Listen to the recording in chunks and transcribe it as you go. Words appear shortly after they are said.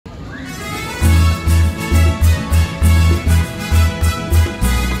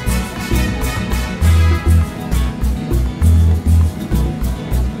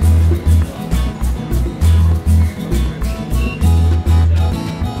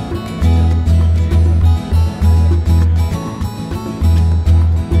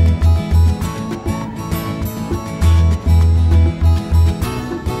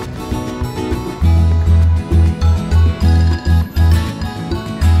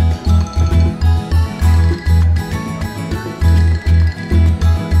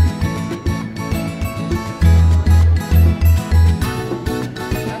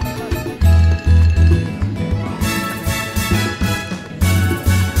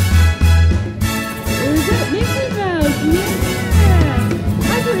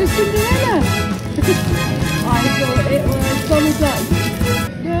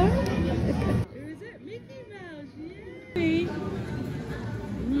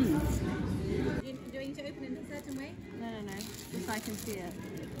No. Just so I can see it.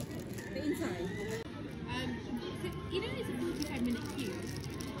 The inside. You know it's a 45-minute queue.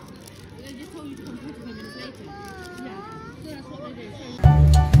 They just told you to come 45 minutes later. Yeah. So that's what they do.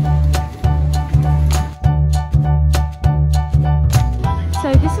 So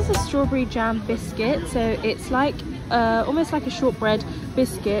this is a strawberry jam biscuit. So it's like almost like a shortbread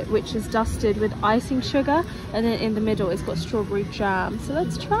biscuit, which is dusted with icing sugar, and then in the middle it's got strawberry jam. So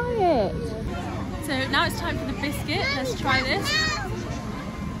let's try it. So now it's time for the biscuit. Let's try this.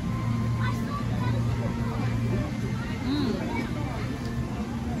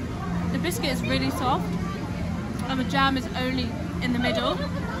 The biscuit is really soft, and the jam is only in the middle.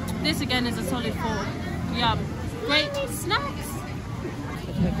 This again is a solid 4. Yum. Great snacks.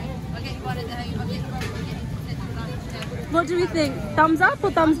 What do we think? Thumbs up or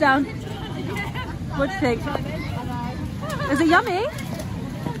thumbs down? What do you think? Is it yummy?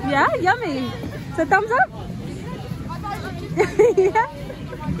 Yeah, yummy. So thumbs up? Yeah.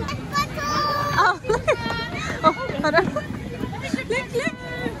 Oh, oh, hold on. Look.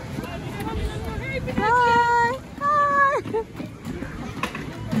 Hi. Hi.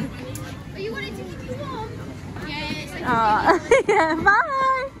 Are you wanting to keep you warm? Yes. Yeah, bye.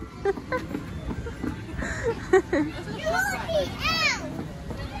 Bye.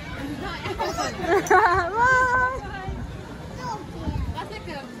 That's like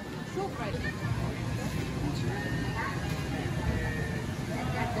a shortbread.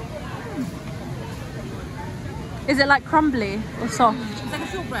 Is it like crumbly or soft? It's like a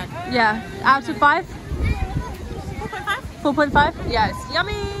shortbread. Yeah. Out of 5? 4.5? 4.5? Yeah, it's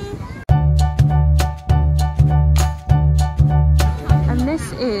yummy. And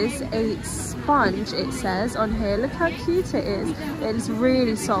this is a sponge, it says on here. Look how cute it is. It is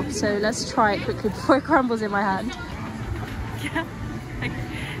really soft, so let's try it quickly before it crumbles in my hand. Yeah.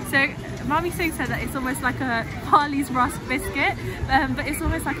 So Mummy Sue said that it's almost like a Harley's Rusk biscuit, but it's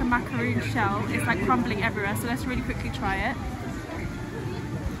almost like a macaroon shell. It's like crumbling everywhere, so let's really quickly try it.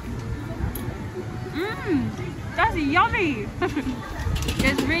 That's yummy.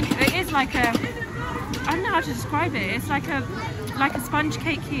 It is like a, I don't know how to describe it. It's like a sponge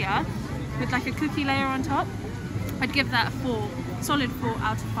cake here with like a cookie layer on top. I'd give that a 4, solid 4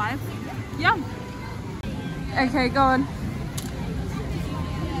 out of 5. Yum. Okay, go on.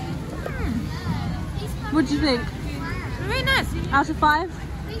 What do you think? Very nice. Out of 5?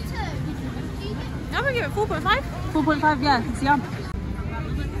 I'm gonna give it 4.5. 4.5, yeah, it's yum.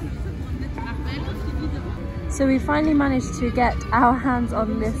 So we finally managed to get our hands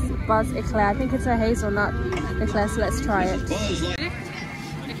on this Buzz eclair. I think it's a hazelnut eclair, so let's try it.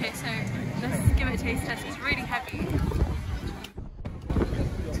 Okay, so let's give it a taste test. It's really heavy.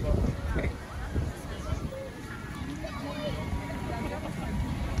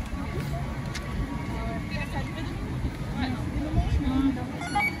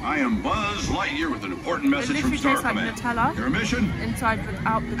 I am Buzz Lightyear with an important message from Star Command. Nutella Your mission? inside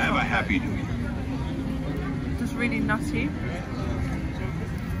without the Have a chocolate. happy New Year. Just really nutty.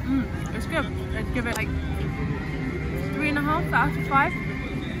 It's good. I'd give it like 3.5 out of 5.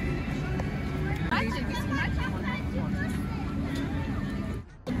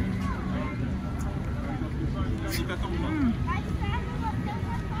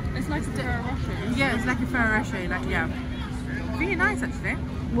 It's like a Ferrero Rocher. Yeah, it's like a Ferrero Rocher. Like, yeah. Really nice actually.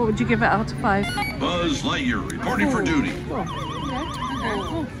 What would you give it out of 5? Buzz Lightyear reporting for duty.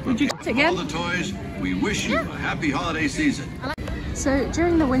 Would you get it again? All the toys, we wish you a happy holiday season. So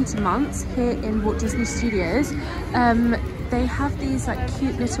during the winter months here in Walt Disney Studios, they have these like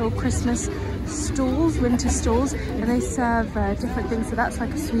cute little Christmas stalls, winter stalls, and they serve different things. So that's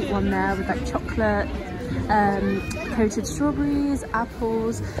like a sweet one there with like chocolate, coated strawberries,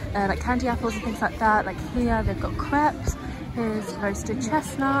 apples, like candy apples and things like that. Like here they've got crepes. Here's roasted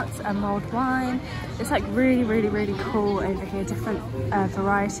chestnuts and mulled wine. It's like really, really, really cool over here. Different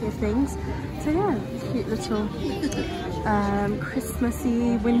variety of things. So yeah, cute little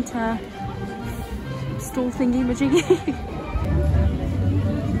Christmassy winter stall thingy majiggy.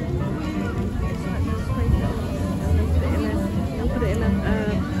 Put it in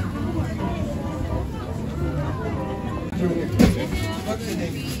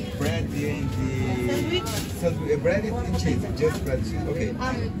bread in the bread and cheese, just bread and cheese. Okay.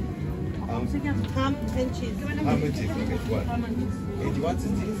 Ham and cheese. Ham and cheese. Okay, one. And what is this?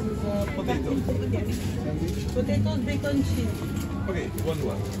 Potato. Potatoes, bacon, cheese. Okay, one.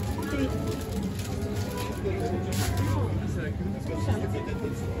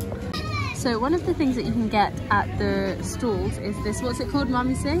 So one of the things that you can get at the stalls is this. What's it called,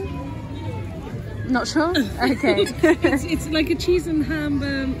 Mummy Sing? Not sure? Okay. It's like a cheese and ham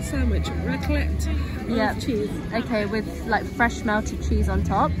sandwich, raclette of cheese. Okay, with like fresh melted cheese on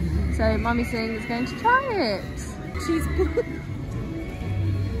top. So Mummy's saying is going to try it. Cheese.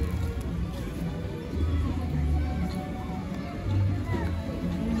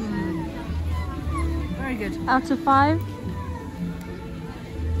 Very good. Out of 5?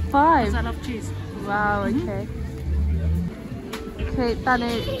 5. Because I love cheese. Wow, okay. Okay, Danu,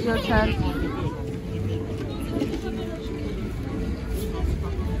 your turn.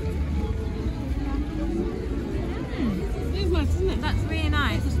 It's nice, isn't it? That's really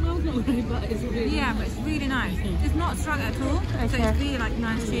nice. The smell's not really, but it's really Yeah, but it's really nice. It's not strong at all, so Okay. it's really like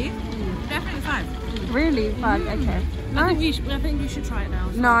nice cheese. Definitely 5. Really? 5, okay. I think you should try it now.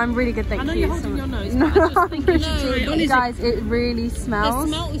 No, I'm really good, thank I know you. you're holding your nose, No, but I just think you should No, try it. Honestly, guys, it really The smells.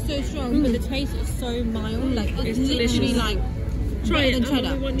 smell is so strong, but the taste is so mild. Like it's literally delicious. like try it. better than I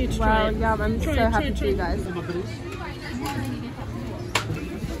cheddar. want you to try Wow, it. yum, I'm Try so it, happy try for you it. guys.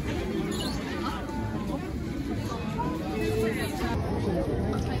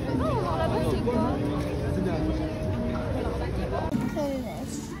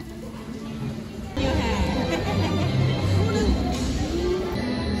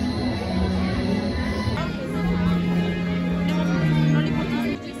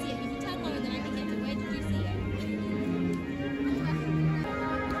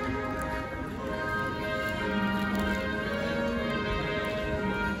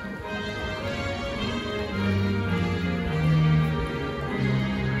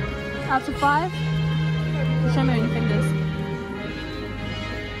 Out of 5? Show me on your fingers.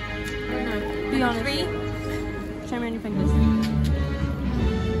 No, be honest. 3. Show me on your fingers.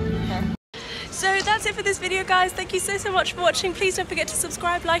 Okay. So that's it for this video, guys. Thank you so much for watching. Please don't forget to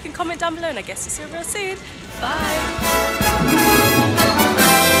subscribe, like and comment down below, and I guess I'll see you real soon. Bye!